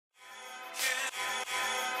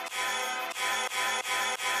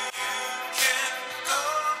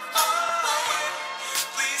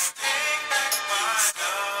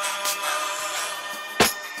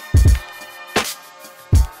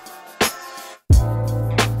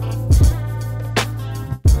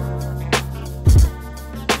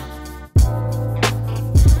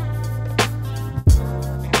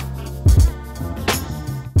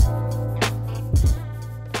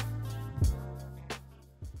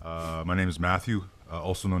My name is Matthew,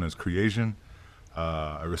 also known as Creeasian.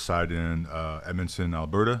 I reside in Edmonton,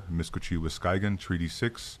 Alberta, Miskatchewan, Wisconsin, Treaty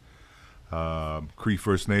 6. Cree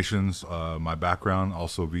First Nations, my background,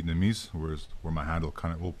 also Vietnamese, where my handle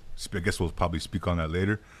kind of, I guess we'll probably speak on that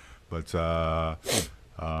later. But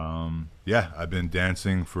yeah, I've been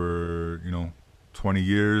dancing for, 20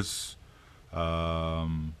 years.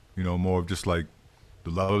 More of just like the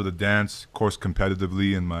love of the dance, of course,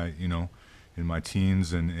 competitively in my, in my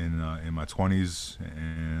teens and in my 20s.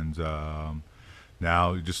 And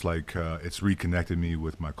now just like it's reconnected me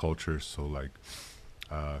with my culture. So like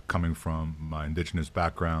coming from my indigenous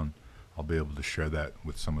background, I'll be able to share that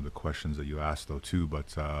with some of the questions that you asked though too.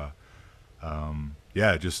 But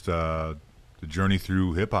yeah, just the journey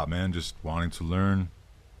through hip hop, man, just wanting to learn.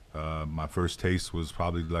 My first taste was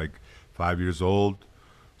probably like 5 years old.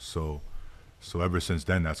 So ever since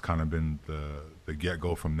then, that's kind of been the get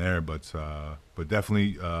go from there. But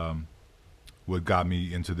definitely, what got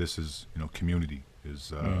me into this is community,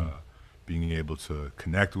 is being able to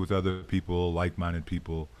connect with other people, like minded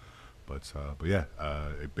people. But yeah,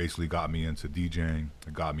 it basically got me into DJing.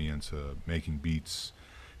 It got me into making beats.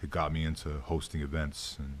 It got me into hosting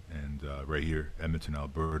events and right here, Edmonton,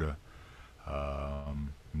 Alberta.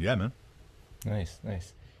 Yeah, man. Nice,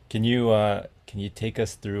 nice. Can you take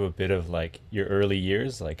us through a bit of like your early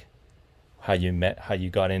years, like how you met, how you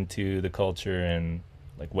got into the culture, and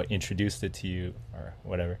like what introduced it to you or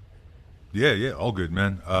whatever? Yeah, yeah, all good,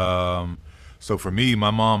 man. So for me,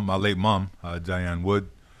 my mom, my late mom, Diane Wood,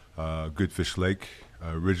 Good Fish Lake,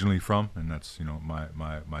 originally from, and that's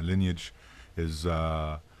my lineage is.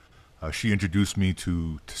 She introduced me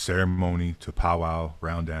to ceremony, to powwow,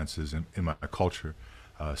 round dances in my culture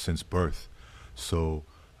since birth. So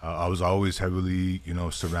I was always heavily,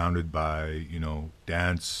 surrounded by,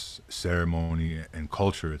 dance, ceremony, and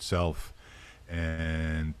culture itself.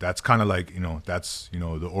 And that's kind of like, that's,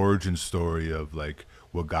 the origin story of like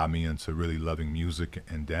what got me into really loving music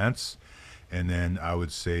and dance. And then I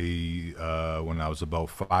would say when I was about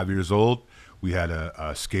 5 years old, we had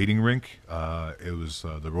a skating rink. It was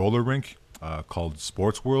the roller rink called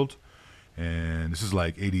Sports World. And this is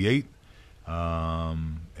like 88.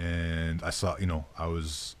 And I saw, I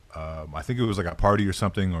was, I think it was like a party or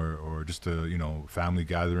something, or just a, family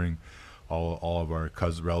gathering. All of our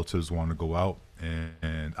cousin relatives wanted to go out,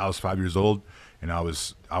 and I was 5 years old, and I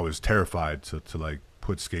was terrified to like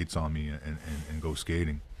put skates on me and go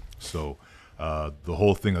skating. So the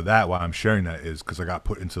whole thing of that, why I'm sharing that is because I got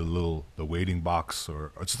put into the waiting box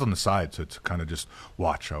or just on the side to kind of just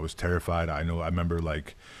watch. I was terrified. I remember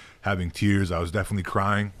like having tears. I was definitely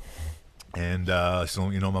crying. And so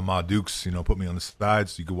my Ma Dukes, put me on the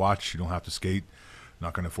sides. So you can watch. You don't have to skate.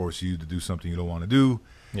 Not going to force you to do something you don't want to do.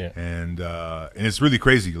 Yeah. And it's really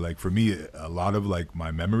crazy. Like for me, a lot of like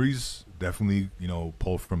my memories definitely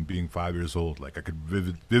pull from being 5 years old. Like I could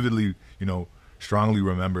vividly, strongly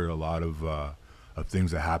remember a lot of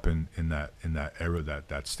things that happened in that era,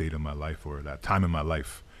 that state of my life or that time in my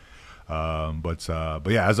life. But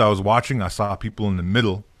yeah, as I was watching, I saw people in the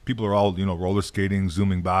middle. People are all roller skating,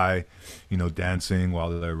 zooming by, dancing while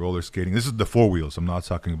they're roller skating. This is the four wheels. I'm not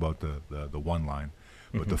talking about the one line,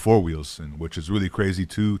 but the four wheels, and which is really crazy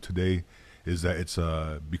too today, is that it's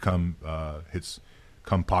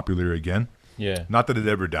come popular again. Yeah. Not that it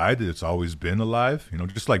ever died; it's always been alive.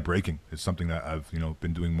 Just like breaking, it's something that I've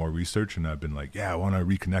been doing more research, and I've been like, yeah, I want to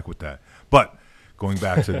reconnect with that. But going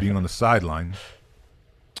back to being on the sideline,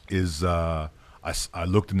 is I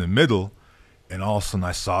looked in the middle, and all of a sudden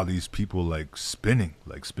I saw these people like spinning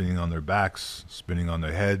on their backs, spinning on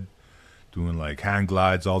their head, doing like hand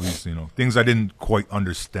glides, all these, things I didn't quite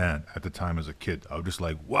understand at the time as a kid. I was just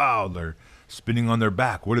like, wow, they're spinning on their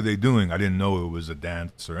back. What are they doing? I didn't know it was a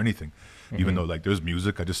dance or anything. Even though like there's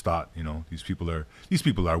music, I just thought, these people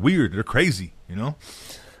are weird. They're crazy,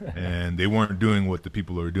 and they weren't doing what the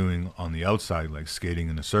people are doing on the outside, like skating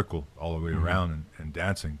in a circle all the way around and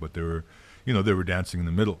dancing. But they were dancing in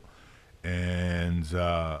the middle. And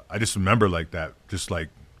I just remember like that, just like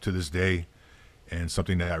to this day, and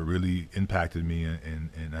something that really impacted me.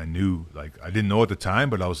 And I knew, like, I didn't know at the time,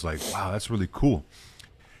 but I was like, wow, that's really cool.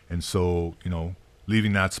 And so,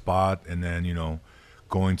 leaving that spot and then,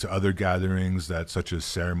 going to other gatherings that such as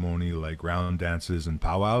ceremony, like round dances and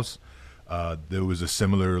powwows, there was a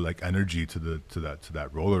similar like energy to that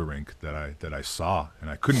roller rink that I saw, and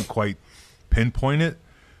I couldn't quite pinpoint it.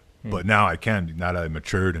 But now I can. Now that I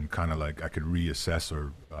matured and kind of like I could reassess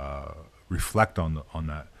or reflect on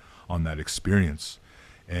that experience.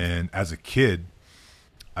 And as a kid,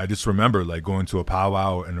 I just remember like going to a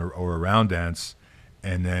powwow or a round dance,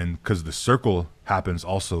 And then because the circle happens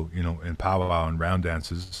also, you know, in powwow and round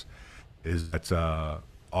dances, is that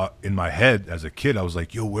in my head as a kid, I was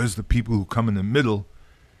like, yo, where's the people who come in the middle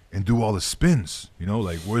and do all the spins? You know,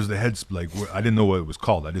 like where's the heads? Like I didn't know what it was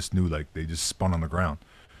called. I just knew like they just spun on the ground.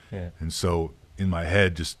 Yeah. And so in my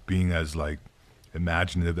head, just being as like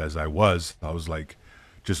imaginative as I was like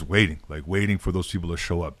just waiting for those people to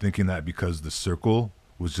show up, thinking that because the circle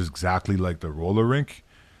was just exactly like the roller rink,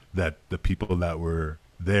 that the people that were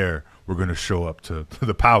there were going to show up to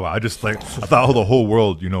the powwow. I thought the whole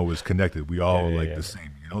world, you know, was connected. We all the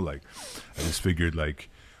same, you know, like I just figured like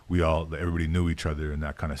everybody knew each other in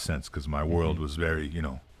that kind of sense, because my world was very, you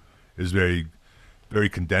know, it was very, very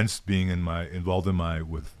condensed, being involved in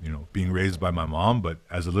with, you know, being raised by my mom. But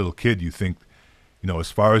as a little kid, you think, you know,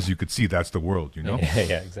 as far as you could see, that's the world, you know?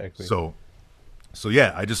 Yeah, exactly. So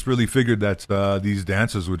yeah, I just really figured that these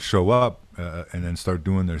dancers would show up and then start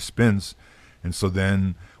doing their spins. And so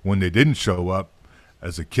then when they didn't show up,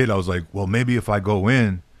 as a kid, I was like, well, maybe if I go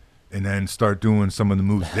in and then start doing some of the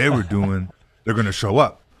moves they were doing, they're going to show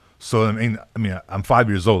up. So, I mean, I'm 5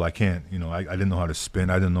 years old. I can't, you know, I didn't know how to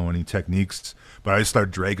spin. I didn't know any techniques. But I just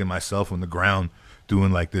started dragging myself on the ground,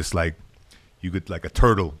 doing like this, like, you could, like a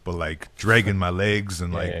turtle, but like dragging my legs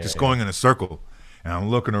and like going in a circle. And I'm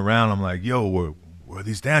looking around. I'm like, yo, where are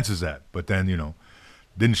these dancers at? But then, you know,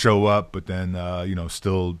 didn't show up. But then, you know,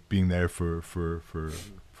 still being there for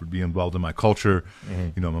being involved in my culture.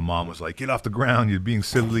 You know, my mom was like, get off the ground. You're being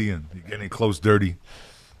silly and you're getting close dirty.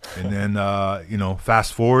 And then, you know,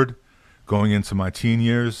 fast forward, going into my teen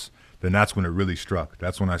years, then that's when it really struck.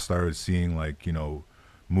 That's when I started seeing, like, you know,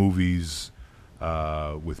 movies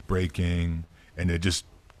with breaking, and it just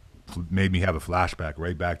made me have a flashback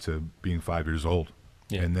right back to being 5 years old.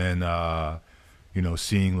 Yeah. And then, you know,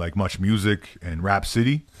 seeing like Much Music and Rap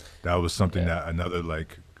City, that was something that another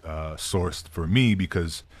like source for me,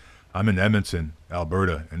 because I'm in Edmonton,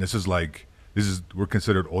 Alberta, and we're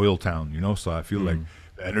considered oil town, you know, so I feel like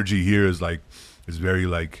the energy here is very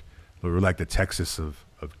like, we're like the Texas of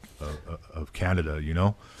Canada, you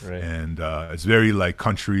know, right. And it's very like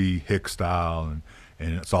country hick style, and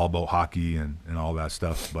it's all about hockey and all that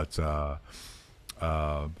stuff. But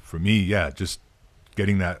for me, yeah, just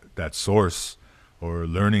getting that source or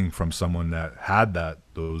learning from someone that had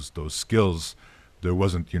those skills, there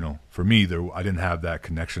wasn't, you know, for me I didn't have that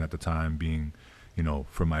connection at the time. Being, you know,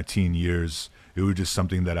 from my teen years, it was just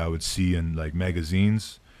something that I would see in like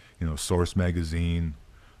magazines, you know, Source magazine,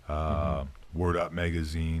 Word Up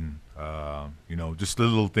magazine, you know, just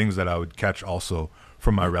little things that I would catch also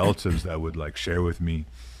from my relatives that would like share with me.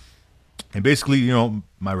 And basically, you know,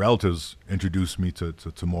 my relatives introduced me to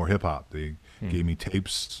more hip hop. They gave me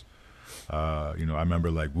tapes. You know, I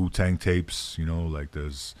remember like Wu-Tang tapes, you know, like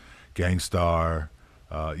there's Gangstar,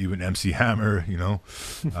 even MC Hammer, you know,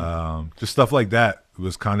 just stuff like that. It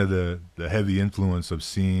was kind of the heavy influence of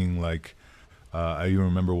seeing like, I even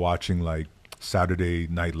remember watching like Saturday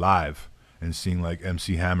Night Live and seeing like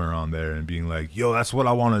MC Hammer on there and being like, yo, that's what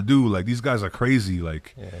I want to do. Like, these guys are crazy.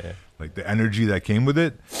 Like, like the energy that came with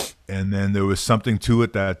it. And then there was something to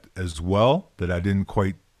it that as well that I didn't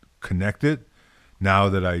quite connect it. Now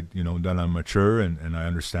that that I'm mature and I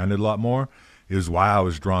understand it a lot more, is why I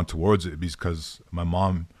was drawn towards it, because my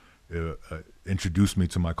mom introduced me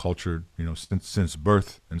to my culture, you know, since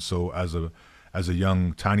birth. And so as a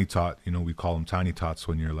young tiny tot, you know, we call them tiny tots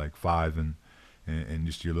when you're like 5 and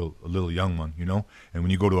just you're a little young one, you know. And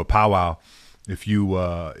when you go to a powwow, if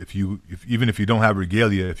even if you don't have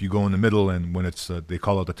regalia, if you go in the middle and when it's they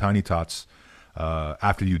call it the tiny tots,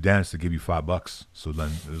 after you dance, they give you $5. So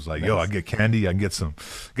then it was like, nice. Yo, I get candy, I can get some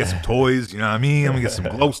toys, you know what I mean? I'm gonna get some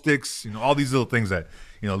glow sticks, you know, all these little things that,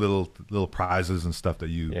 you know, little prizes and stuff that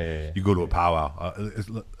you go to a powwow,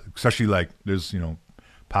 especially like there's, you know,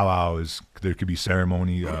 powwow there could be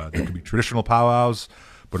ceremony, there could be traditional powwows,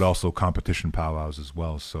 but also competition powwows as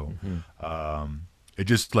well. So it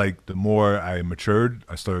just like the more I matured,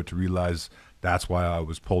 I started to realize that's why I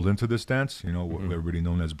was pulled into this dance, you know, what everybody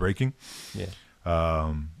known as breaking. Yeah.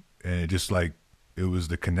 And it just like, it was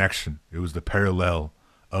the connection, it was the parallel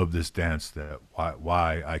of this dance that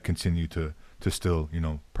why I continue to still, you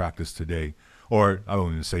know, practice today. Or I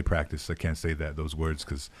won't even say practice. I can't say those words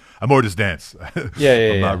because I'm more just dance.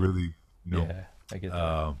 I'm not really, you know. Yeah, I get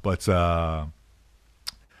that.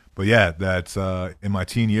 But yeah, that's in my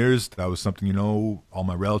teen years, that was something, you know, all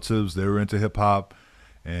my relatives, they were into hip hop,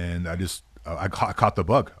 and I caught the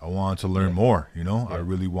bug. I wanted to learn more, you know. I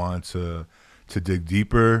really wanted to dig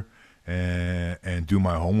deeper and do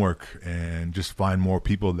my homework and just find more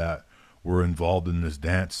people that were involved in this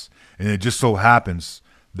dance. And it just so happens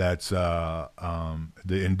that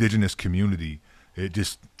the indigenous community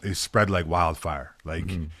it spread like wildfire. Like,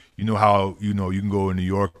 you know how, you know, you can go in New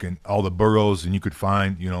York and all the boroughs and you could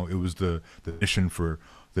find, you know, it was the mission for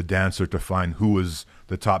the dancer to find who was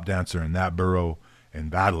the top dancer in that borough and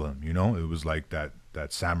battle him, you know? It was like that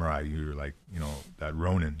samurai, you're like, you know, that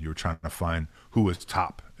Ronin, you were trying to find who was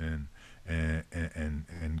top and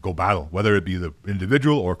go battle, whether it be the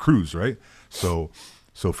individual or crews, right? So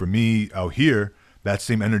for me out here, that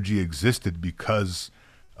same energy existed because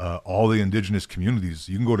all the indigenous communities,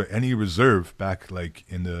 you can go to any reserve back like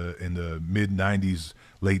in the mid 90s,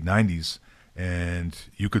 late 90s, and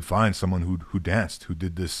you could find someone who danced, who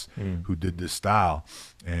did this style.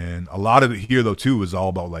 And a lot of it here though too is all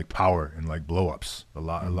about like power and like blow ups. A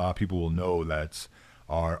lot of people will know that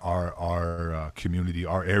our community,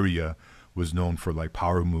 our area was known for like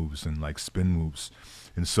power moves and like spin moves.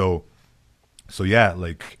 And so yeah,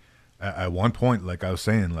 like at one point, like I was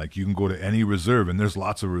saying, like you can go to any reserve, and there's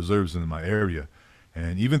lots of reserves in my area,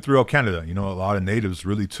 and even throughout Canada, you know, a lot of natives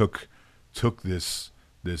really took this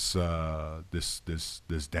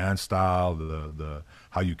dance style, the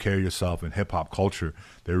how you carry yourself in hip hop culture.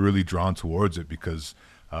 They're really drawn towards it because,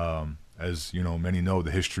 as you know, many know, the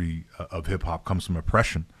history of hip hop comes from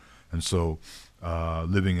oppression, and so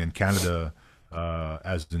living in Canada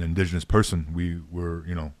as an Indigenous person, we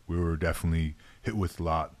were definitely hit with a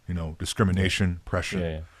lot, you know, discrimination,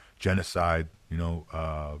 oppression, genocide. You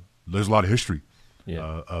know, there's a lot of history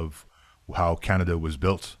of how Canada was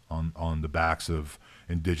built on the backs of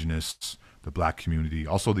Indigenous, the Black community,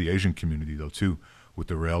 also the Asian community though too, with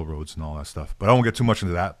the railroads and all that stuff. But I won't get too much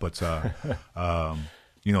into that. But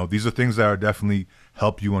you know, these are things that are definitely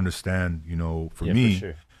help you understand. You know, for me, for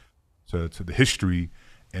sure. to the history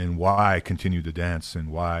and why I continue to dance and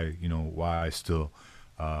why I still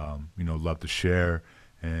you know, love to share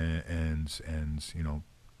and you know,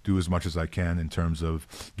 do as much as I can in terms of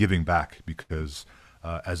giving back, because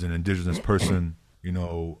as an Indigenous person, you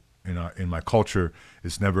know, in my culture,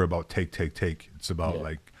 it's never about take. It's about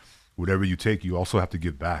like whatever you take, you also have to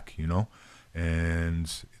give back, you know.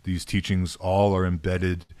 And these teachings all are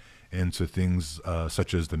embedded into things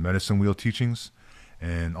such as the medicine wheel teachings,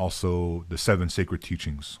 and also the 7 sacred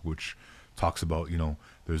teachings, which talks about, you know,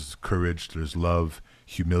 there's courage, there's love,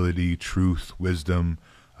 humility, truth, wisdom,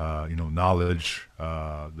 you know, knowledge,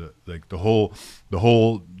 the whole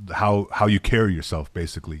how you carry yourself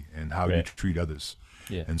basically, and how you treat others.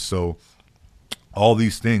 And so all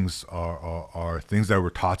these things are things that were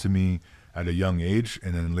taught to me at a young age,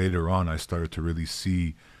 and then later on I started to really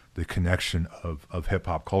see the connection of hip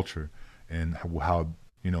hop culture and how,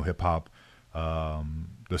 you know, hip hop,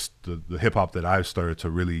 the hip hop that I started to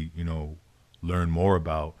really, you know, learn more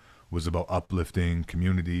about was about uplifting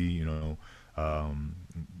community, you know,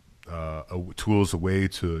 tools, a way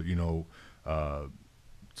to, you know,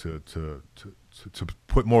 to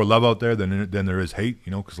put more love out there than there is hate,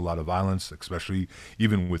 you know, because a lot of violence, especially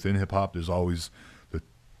even within hip hop, there's always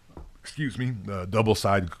the double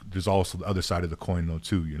side. There's also the other side of the coin though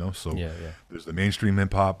too, you know. So there's the mainstream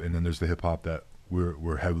hip hop, and then there's the hip hop that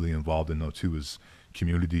we're heavily involved in though too, is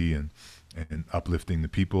community and uplifting the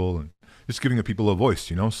people and just giving the people a voice,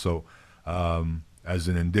 you know. So as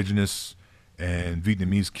an Indigenous and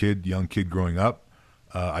Vietnamese young kid growing up,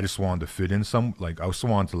 I just wanted to fit in I also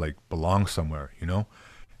wanted to like belong somewhere, you know.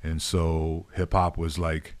 And so hip hop was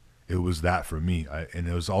like, it was that for me. And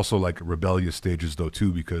it was also like rebellious stages though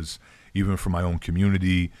too, because even for my own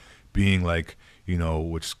community, being like, you know,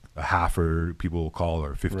 which a halfer people will call,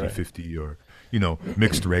 or 50-50, or, you know,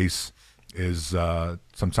 mixed race, is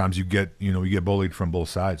sometimes you get bullied from both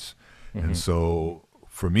sides. And so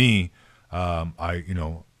for me, my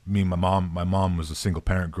mom was a single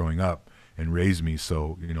parent growing up and raised me.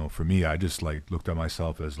 So, you know, for me, I just like looked at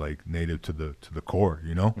myself as like native to the core,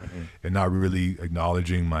 you know, and not really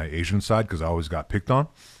acknowledging my Asian side, because I always got picked on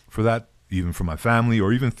for that, even from my family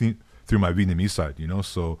or even through my Vietnamese side, you know.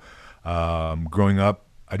 So growing up,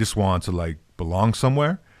 I just wanted to like belong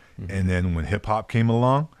somewhere. And then when hip hop came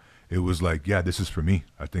along, it was like, yeah, this is for me.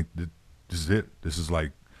 I think that this is it. This is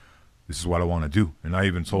what I want to do. And I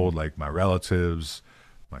even told like my relatives,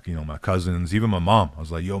 like, you know, my cousins, even my mom. I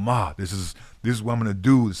was like, yo, Ma, this is what I'm gonna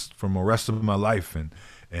do for the rest of my life, and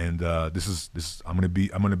I'm gonna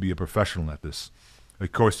be a professional at this.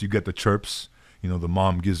 Of course, you get the chirps. You know, the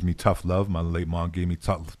mom gives me tough love. My late mom gave me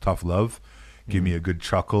tough love, give me a good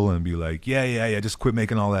chuckle, and be like, yeah, just quit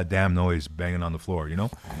making all that damn noise, banging on the floor, you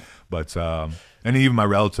know. But and even my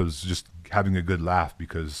relatives just having a good laugh,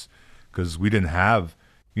 because we didn't have,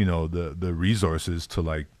 you know, the resources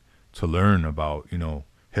to learn about, you know,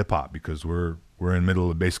 hip hop, because we're in the middle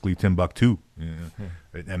of basically Timbuktu, in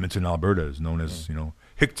Edmonton, Alberta is known as, you know,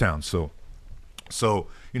 Hicktown. So So,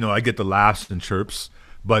 I get the laughs and chirps,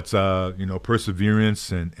 but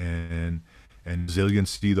perseverance and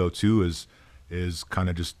resiliency though too is kind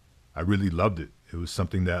of just, I really loved it. It was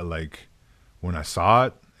something that, like, when I saw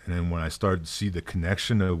it, and then when I started to see the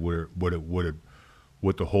connection of what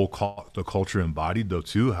the whole the culture embodied though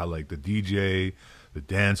too, how like the DJ, the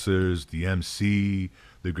dancers, the MC,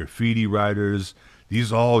 the graffiti writers,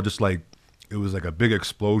 these all just like, it was like a big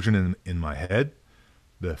explosion in my head.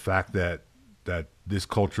 The fact that this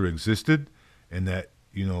culture existed, and that,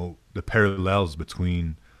 the parallels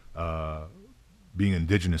between being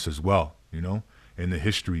indigenous as well, and the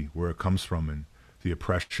history where it comes from, and the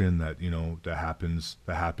oppression that, that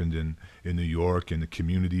happened in New York, and the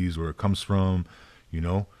communities where it comes from,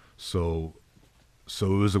 so it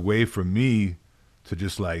was a way for me to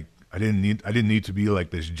just like, I didn't need to be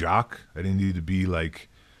like this jock. I didn't need to be like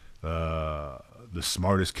the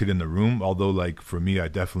smartest kid in the room. Although, like, for me, I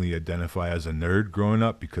definitely identify as a nerd growing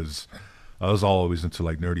up, because I was always into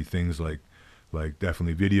like nerdy things, like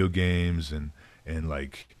definitely video games and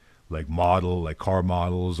like car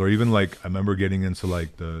models, or even like I remember getting into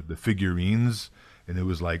like the figurines, and it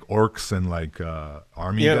was like orcs and like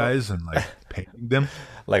army Yeah. guys, and like painting them.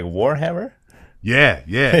 Like Warhammer? Yeah,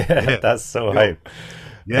 yeah, Yeah, yeah. that's so Yo, hype.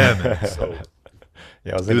 yeah, man. So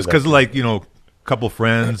Yeah, I was it into was that because of, too. like, couple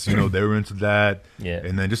friends, they were into that, Yeah.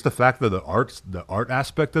 and then just the fact that the art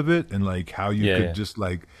aspect of it, and like how you Yeah, could yeah. just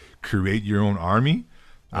like create your own army.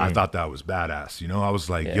 I Mm, thought that was badass. I was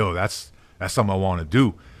like, yeah. yo, that's something I want to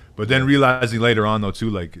do. But then Yeah. realizing later on though too,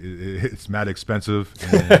 like it's mad expensive,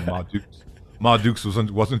 and Ma Dukes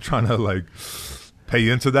wasn't trying to like pay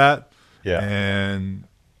into that, Yeah. and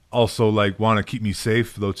also like want to keep me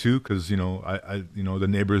safe though too, because I the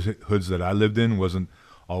neighborhoods that I lived in wasn't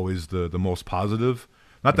always the most positive.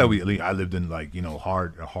 Not that Mm, I lived in like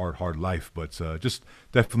hard life, but just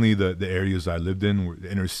definitely the areas I lived in were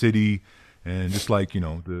the inner city, and just like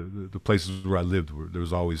the places where I lived, where there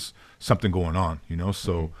was always something going on.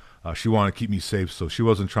 So mm. she wanted to keep me safe, so she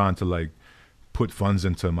wasn't trying to like put funds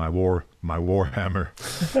into my war hammer,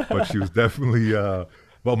 but she was definitely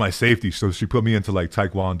about my safety. So she put me into like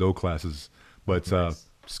Taekwondo classes, but Nice.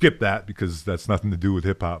 skip that because that's nothing to do with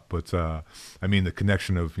hip hop. But I mean, the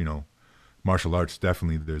connection of martial arts,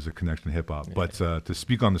 definitely there's a connection to hip hop. Yeah. But to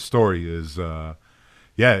speak on the story is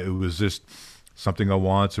yeah, it was just something I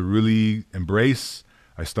wanted to really embrace.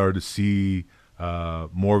 I started to see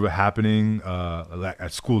more of it happening like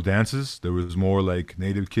at school dances. There was more like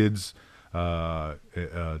native kids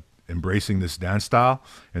embracing this dance style,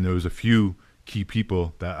 and there was a few key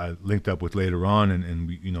people that I linked up with later on, and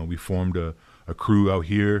we we formed a crew out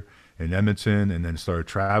here in Edmonton, and then started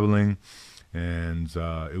traveling, and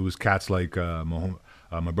it was cats like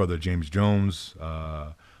my brother James Jones,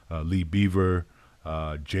 Lee Beaver,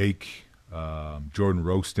 Jake, Jordan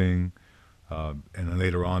Roasting, and then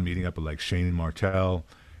later on meeting up with like Shane Martell,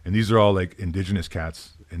 and these are all like indigenous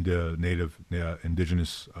cats and native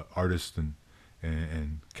indigenous artists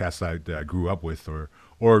and cats that I grew up with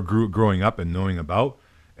or growing up and knowing about,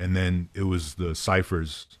 and then it was the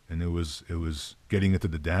ciphers, and it was getting into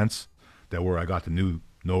the dance that where I got to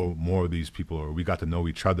know more of these people, or we got to know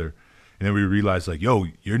each other, and then we realized like, yo,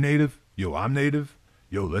 you're native, yo, I'm native,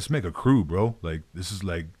 yo, let's make a crew, bro. Like this is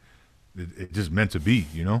like it just meant to be,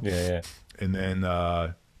 Yeah, yeah. and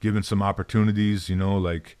then given some opportunities,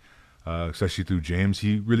 like especially through James,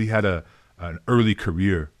 he really had an early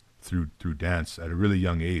career through dance at a really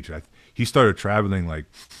young age. He started traveling like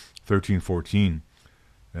 13, 14,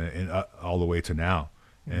 and all the way to now.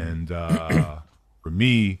 Mm. And for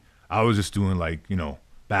me, I was just doing like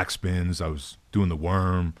backspins. I was doing the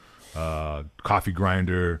worm, coffee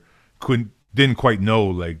grinder. Didn't quite know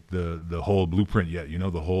like the whole blueprint yet.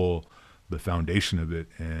 The foundation of it,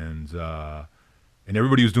 and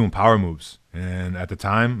everybody was doing power moves. And at the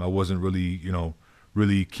time, I wasn't really,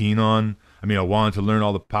 really keen on. I mean, I wanted to learn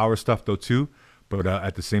all the power stuff though too, but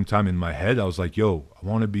at the same time, in my head, I was like, yo, I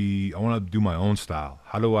want to do my own style.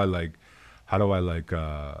 How do I like, how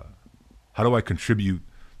do I contribute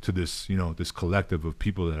to this, this collective of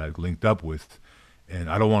people that I've linked up with, and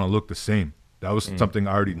I don't want to look the same. That was Mm. something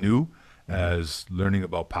I already knew Mm-hmm. as learning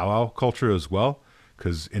about powwow culture as well,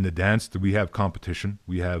 because in the dance we have competition,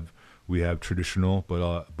 we have traditional,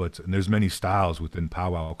 but and there's many styles within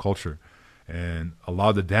powwow culture, and a lot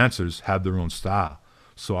of the dancers have their own style.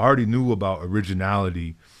 So I already knew about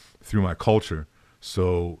originality through my culture.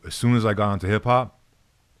 So as soon as I got into hip hop,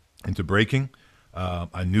 into breaking,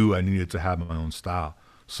 I knew I needed to have my own style.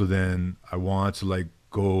 So then I wanted to like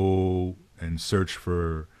go and search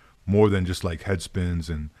for more than just like head spins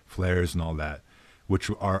and flares and all that,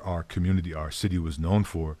 which our community, our city was known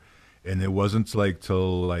for. And it wasn't like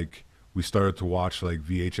till like we started to watch like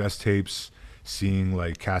VHS tapes, seeing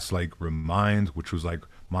like cats like Remind, which was like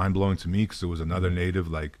mind blowing to me because it was another native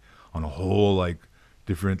like on a whole like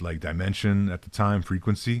different like dimension at the time,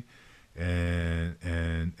 frequency, and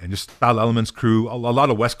just Style Elements crew, a lot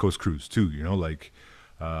of West Coast crews too, you know, like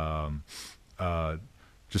um,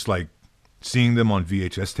 just like seeing them on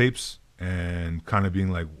VHS tapes and kind of being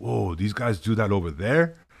like, whoa, these guys do that over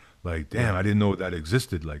there. Like, damn, I didn't know that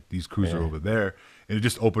existed. Like, these crews are over there. And it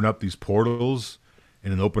just opened up these portals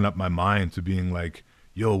and it opened up my mind to being like,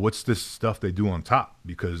 yo, what's this stuff they do on top?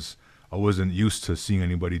 Because I wasn't used to seeing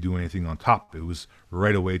anybody do anything on top. It was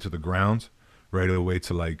right away to the ground, right away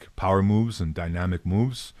to like power moves and dynamic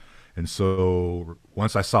moves. And so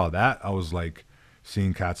once I saw that, I was like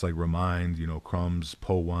seeing cats like Remind, you know, Crumbs,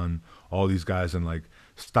 Po One, all these guys, and like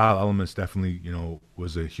Style Elements definitely, you know,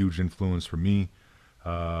 was a huge influence for me.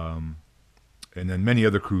 And then many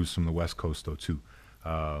other crews from the West Coast though too.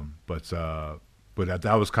 But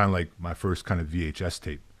that was kind of like my first kind of VHS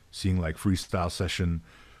tape, seeing like Freestyle Session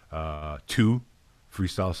 2,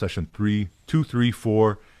 Freestyle Session 3, 2, 3,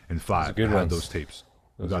 4, and 5. I had those tapes.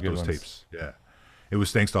 We got those tapes. Yeah. It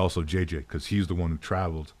was thanks to also JJ because he's the one who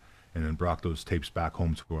traveled and then brought those tapes back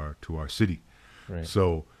home to our city. Right.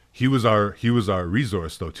 So he was our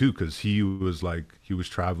resource though too, because he was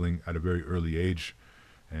traveling at a very early age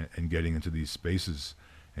and getting into these spaces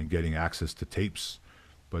and getting access to tapes.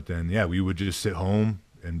 But then we would just sit home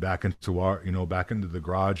and back into the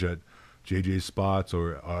garage at JJ's spots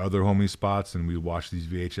or our other homie spots, and we'd watch these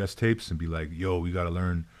VHS tapes and be like, yo, we gotta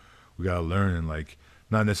learn, and like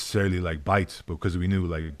not necessarily like bite, but because we knew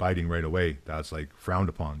like biting right away, that's like frowned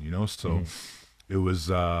upon, you know? So it was,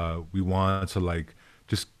 we wanted to like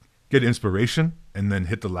just get inspiration and then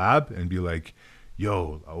hit the lab and be like,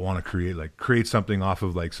 yo, I want to create something off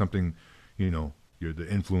of like something, you know, the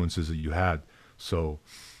influences that you had. So,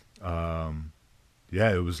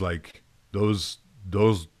 it was like those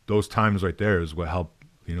times right there is what helped,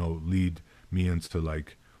 you know, lead me into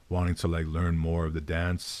like wanting to like learn more of the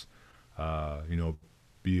dance, you know,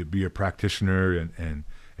 be a practitioner and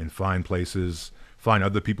find places, find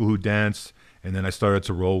other people who dance. And then I started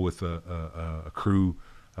to roll with a crew.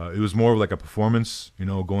 It was more of like a performance, you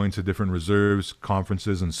know, going to different reserves,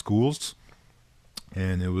 conferences, and schools.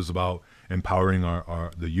 And it was about empowering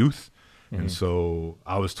the youth. And so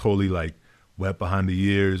I was totally like wet behind the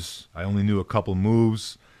ears. I only knew a couple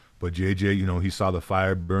moves, but JJ, you know, he saw the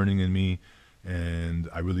fire burning in me and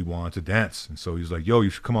I really wanted to dance. And so he's like, yo, you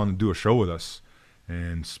should come on and do a show with us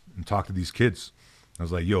and talk to these kids. I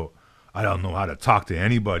was like, yo, I don't know how to talk to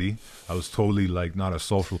anybody. I was totally like not a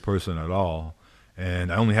social person at all. And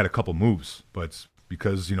I only had a couple moves, but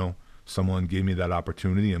because, you know, someone gave me that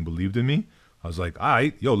opportunity and believed in me, I was like, all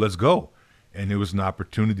right, yo, let's go. And it was an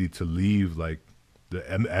opportunity to leave like the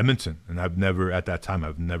Edmonton. And I've never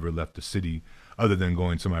left the city other than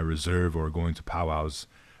going to my reserve or going to powwows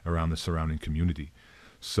around the surrounding community.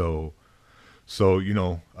 So, you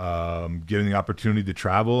know, given the opportunity to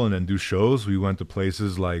travel and then do shows, we went to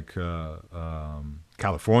places like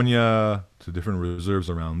California, to different reserves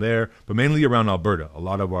around there, but mainly around Alberta. A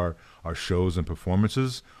lot of our shows and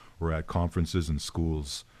performances were at conferences and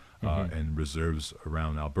schools and reserves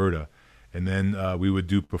around Alberta. And then we would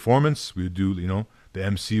do performance. We would do, you know, the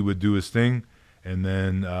MC would do his thing. And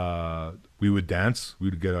then we would dance. We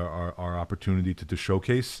would get our opportunity to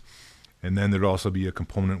showcase. And then there'd also be a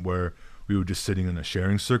component where we were just sitting in a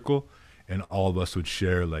sharing circle and all of us would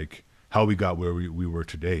share like how we got where we were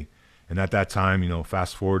today. And at that time, you know,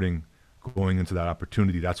 fast forwarding, going into that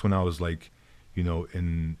opportunity, that's when I was like, you know,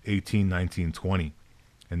 in 18, 19, 20.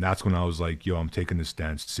 And that's when I was like, yo, I'm taking this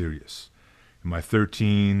dance serious. In my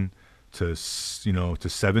 13 to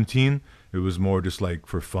 17, it was more just like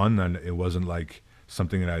for fun. And it wasn't like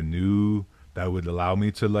something that I knew that would allow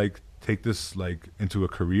me to like take this like into a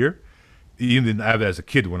career. Even as a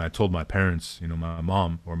kid, when I told my parents, you know, my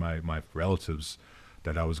mom or my relatives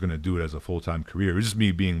that I was going to do it as a full-time career, it was just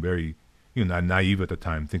me being very, you know, naive at the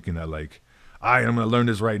time, thinking that like, I'm going to learn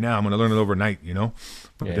this right now. I'm going to learn it overnight, you know?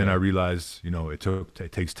 But then I realized, you know, it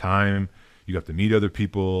takes time. You have to meet other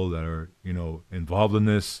people that are, you know, involved in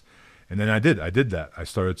this. And then I did that. I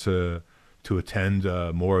started to attend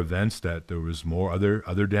more events that there was more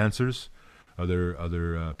other dancers,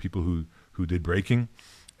 other people who did breaking.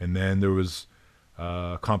 And then there was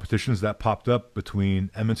competitions that popped up between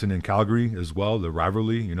Edmonton and Calgary as well, the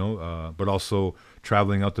rivalry, you know, but also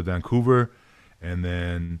traveling out to Vancouver and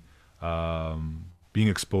then being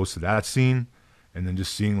exposed to that scene and then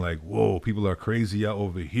just seeing like, whoa, people are crazy out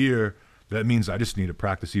over here. That means I just need to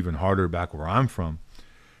practice even harder back where I'm from.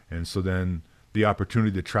 And so then the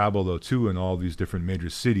opportunity to travel though too in all these different major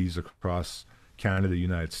cities across Canada,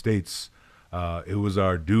 United States, it was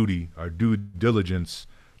our duty, our due diligence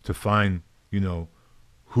to find,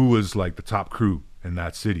 who was like the top crew in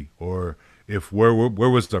that city, or if where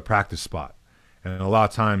was the practice spot. And a lot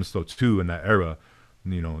of times though too in that era,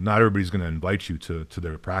 not everybody's going to invite you to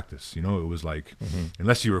their practice. It was like,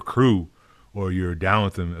 unless you're a crew or you're down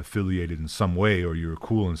with them affiliated in some way, or you're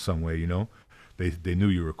cool in some way, they knew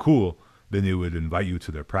you were cool, then they would invite you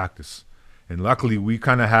to their practice. And luckily we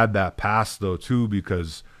kind of had that pass though too,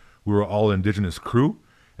 because we were all indigenous crew,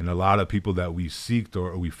 and a lot of people that we seeked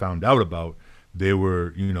or we found out about, they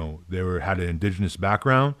were, had an indigenous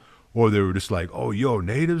background, or they were just like, oh, yo,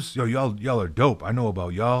 natives, yo, y'all are dope. I know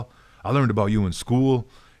about y'all. I learned about you in school.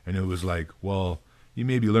 And it was like, well, you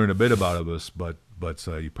maybe learned a bit about us, but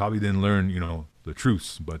you probably didn't learn, the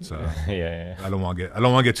truths. But yeah. I don't want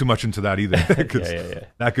to get too much into that either, because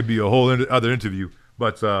that could be a whole other interview.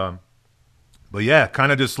 But yeah,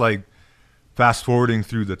 kind of just like fast forwarding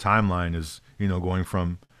through the timeline is, going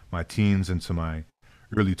from my teens into my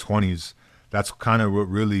early 20s. That's kind of what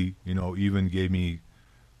really, even gave me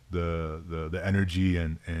the energy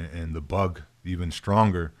and the bug even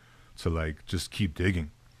stronger to like just keep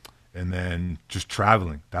digging. And then just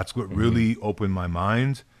traveling. That's what really opened my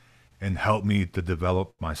mind and helped me to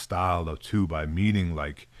develop my style though too, by meeting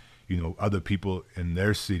like, other people in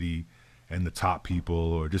their city and the top people,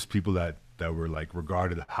 or just people that were like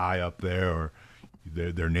regarded high up there, or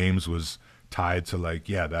their names was tied to like,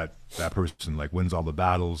 yeah, that person like wins all the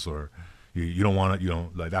battles, or you don't want to,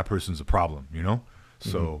 like that person's a problem,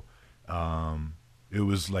 So it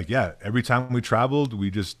was like, yeah, every time we traveled, we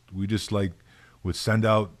just like would send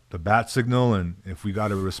out the bat signal, and if we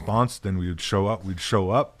got a response, then we would show up.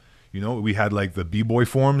 We had like the B-boy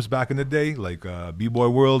forums back in the day, like B-boy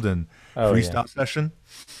World and Freestyle Session.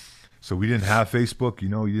 So we didn't have Facebook, you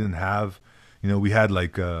didn't have, we had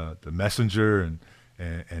like the Messenger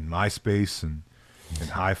and MySpace and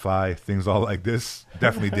Hi-Fi, things all like this.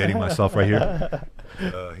 Definitely dating myself right here.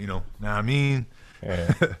 Know what I mean?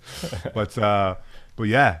 Yeah. But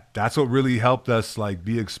yeah, that's what really helped us like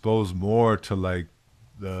be exposed more to like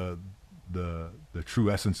the true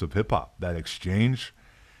essence of hip hop, that exchange,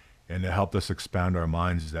 and it helped us expand our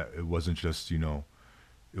minds that it wasn't just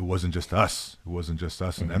it wasn't just us. It wasn't just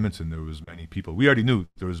us in Edmonton. There was many people. We already knew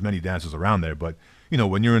there was many dancers around there, but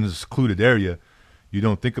when you're in a secluded area, you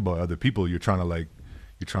don't think about other people. You're trying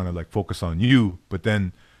to focus on you, but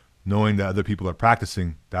then knowing that other people are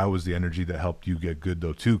practicing, that was the energy that helped you get good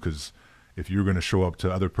though too, because if you were going to show up to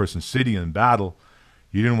other person's city and battle,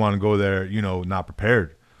 you didn't want to go there, not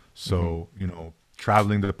prepared. So,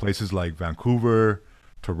 traveling to places like Vancouver,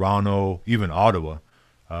 Toronto, even Ottawa,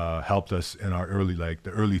 helped us in our early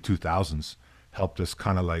 2000s, helped us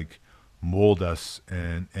kind of like mold us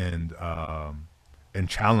and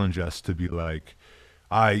challenge us to be like,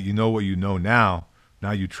 you know what you know now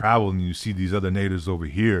you travel and you see these other natives over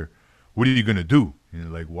here. What are you going to do?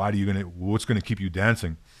 Like, what's going to keep you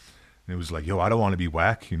dancing? And it was like, yo, I don't want to be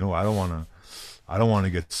whack. I don't want to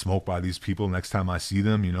get smoked by these people next time I see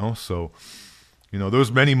them, So, there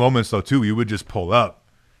was many moments though too. We would just pull up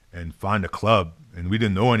and find a club, and we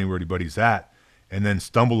didn't know anywhere anybody's at, and then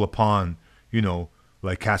stumble upon,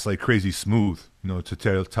 like cats like Crazy Smooth,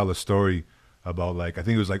 to tell a story about like, I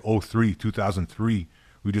think it was like 2003.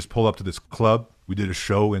 We just pulled up to this club. We did a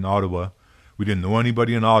show in Ottawa. We didn't know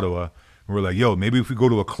anybody in Ottawa. And we're like, yo, maybe if we go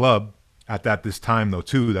to a club at this time though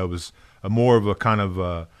too, that was more of a kind of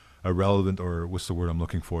a relevant, or what's the word I'm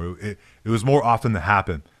looking for? It was more often to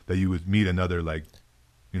happen that you would meet another like,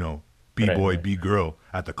 B-boy, B-girl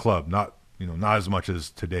at the club. Not as much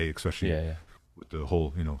as today, especially with the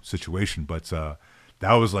whole, situation. But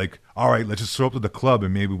that was like, all right, let's just show up to the club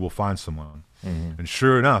and maybe we'll find someone. And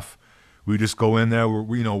sure enough, we just go in there.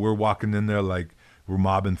 We're walking in there like we're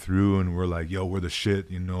mobbing through, and we're like, yo, we're the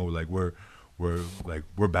shit. Like we're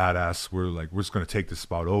badass. We're just gonna take this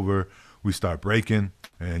spot over. We start breaking,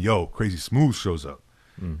 and yo, Crazy Smooth shows up,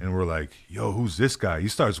 and we're like, yo, who's this guy? He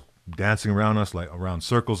starts dancing around us, like around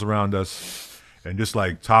circles around us, and just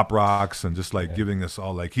like top rocks, and just like giving us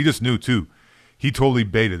all like, he just knew too. He totally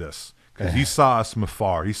baited us because he saw us from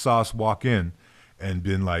afar. He saw us walk in, and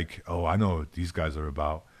been like, oh, I know what these guys are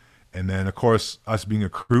about. And then, of course, us being a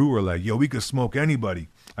crew, we're like, yo, we could smoke anybody.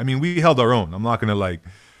 I mean, we held our own. I'm not going to, like,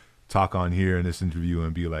 talk on here in this interview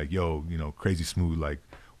and be like, yo, Crazy Smooth, like,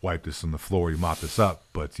 wiped this on the floor, he mopped this up.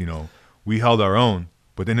 But, we held our own.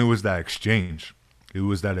 But then it was that exchange. It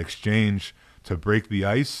was that exchange to break the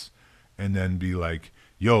ice and then be like,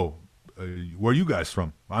 yo, where are you guys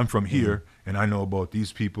from? I'm from here, and I know about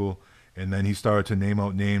these people. And then he started to name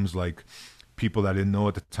out names like people that didn't know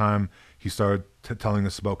at the time, he started telling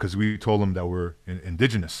us about, because we told him that we're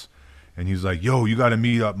indigenous, and he's like, "Yo, you got to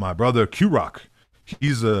meet up my brother Q Rock.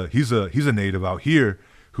 He's a native out here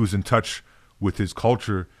who's in touch with his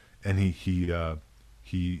culture, and he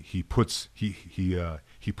puts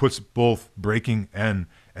both breaking and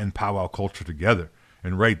powwow culture together."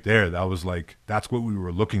 And right there, that was like, that's what we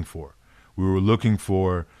were looking for. We were looking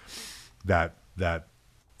for that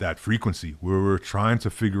frequency. We were trying to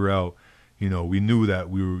figure out, we knew that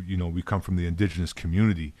we come from the indigenous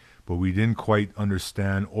community, but we didn't quite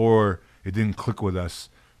understand, or it didn't click with us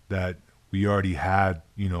that we already had,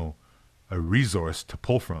 a resource to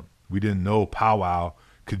pull from. We didn't know powwow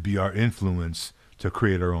could be our influence to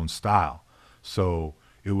create our own style. So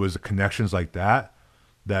it was connections like that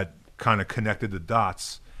kind of connected the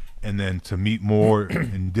dots, and then to meet more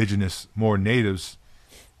indigenous, more natives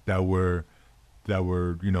that were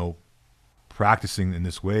practicing in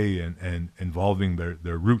this way and involving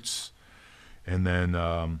their roots. And then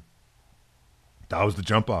that was the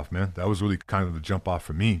jump off, man. That was really kind of the jump off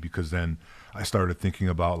for me, because then I started thinking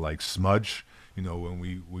about like smudge. When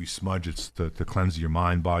we smudge, it's to cleanse your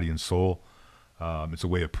mind, body, and soul. It's a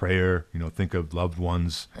way of prayer. Think of loved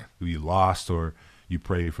ones who you lost, or you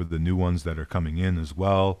pray for the new ones that are coming in as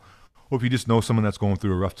well. Or if you just know someone that's going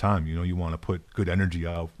through a rough time, you want to put good energy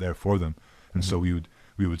out there for them. And so we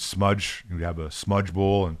would smudge. We'd have a smudge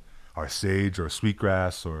bowl and our sage or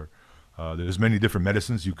sweetgrass, or there's many different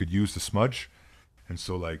medicines you could use to smudge. And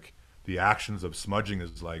so like the actions of smudging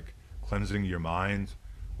is like cleansing your mind,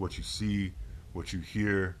 what you see, what you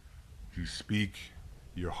hear, you speak,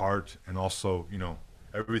 your heart, and also,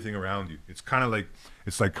 everything around you. It's kind of like,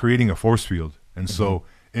 it's like creating a force field. And so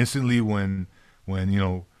instantly when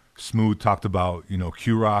Smooth talked about,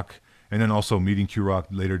 Q Rock, and then also meeting Q Rock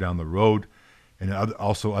later down the road, and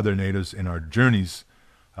also other natives in our journeys,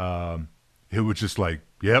 it was just like,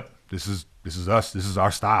 yep, this is us. This is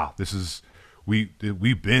our style.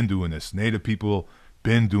 We've been doing this. Native people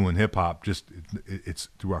been doing hip hop. Just it's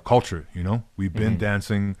through our culture. We've been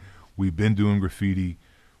dancing. We've been doing graffiti.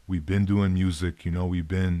 We've been doing music. We've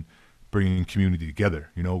been bringing community together.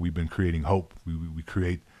 We've been creating hope. We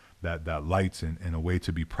create that light and a way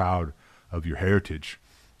to be proud of your heritage.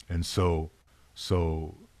 And so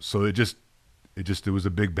it was a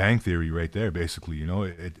big bang theory right there. Basically,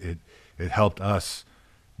 it helped us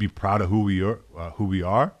be proud of who we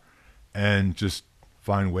are, and just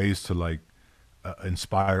find ways to like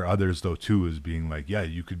inspire others though too, as being like, yeah,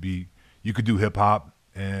 you could do hip hop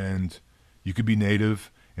and you could be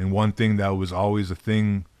native. And one thing that was always a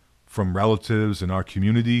thing from relatives in our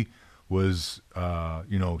community was,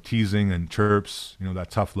 teasing and chirps. That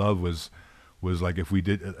tough love was like, if we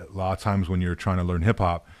did a lot of times when you're trying to learn hip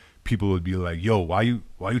hop, people would be like, yo, why you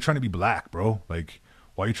trying to be black, bro? Like,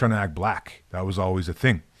 why are you trying to act black? That was always a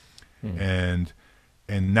thing. And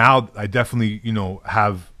now I definitely,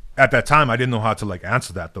 have, at that time, I didn't know how to like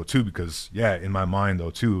answer that though too, because yeah, in my mind though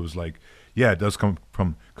too, it was like, yeah, it does come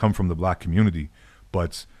from the black community.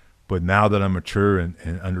 But now that I'm mature and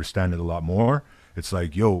understand it a lot more, it's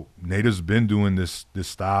like, yo, natives been doing this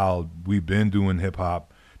style. We've been doing hip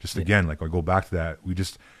hop. Just again, like I go back to that.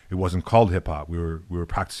 It wasn't called hip hop. We were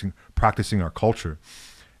practicing our culture,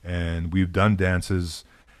 and we've done dances,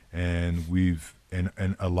 and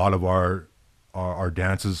and a lot of our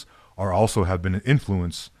dances are also have been an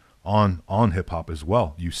influence on hip hop as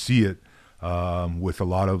well. You see it with a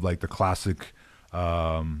lot of like the classic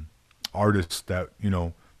artists that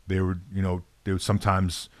they would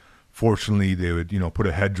sometimes, fortunately, they would put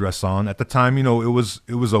a headdress on. At the time, it was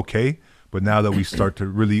okay, but now that we start to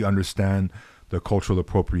really understand the cultural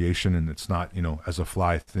appropriation, and it's not as a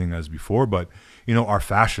fly thing as before, but our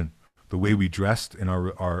fashion, the way we dressed in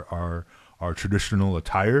our traditional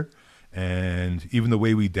attire, and even the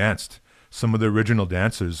way we danced. Some of the original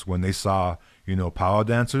dancers, when they saw powwow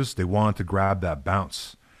dancers, they wanted to grab that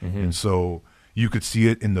bounce. And so you could see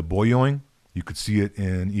it in the boyoing. You could see it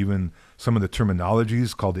in even some of the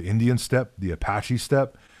terminologies called the Indian step, the Apache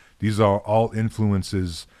step. These are all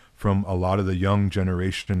influences from a lot of the young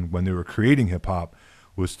generation when they were creating hip hop,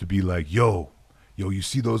 was to be like, yo, you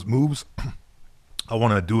see those moves? I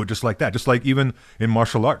want to do it just like that. Just like even in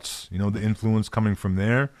martial arts, the influence coming from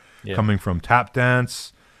there, coming from tap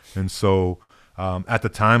dance. And so at the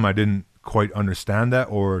time, I didn't quite understand that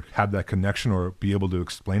or have that connection or be able to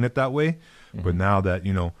explain it that way. But now that,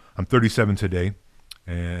 I'm 37 today,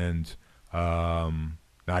 and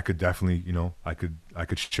I could definitely, I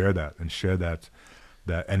could share that and share that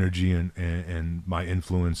energy and my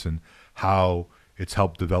influence and how it's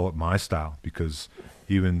helped develop my style. Because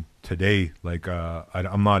even today, like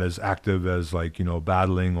I'm not as active as like, you know,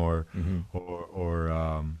 battling or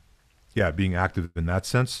yeah, being active in that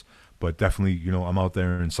sense. But definitely, you know, I'm out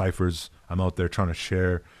there in ciphers. I'm out there trying to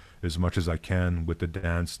share as much as I can with the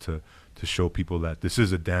dance to show people that this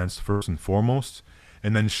is a dance first and foremost,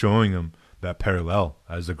 and then showing them that parallel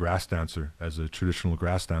as a grass dancer, as a traditional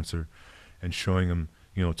grass dancer, and showing them,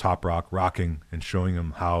 you know, top rock rocking, and showing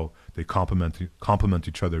them how they complement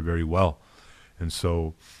each other very well. And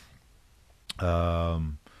so,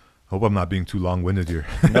 hope I'm not being too long-winded here.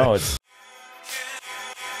 No, it's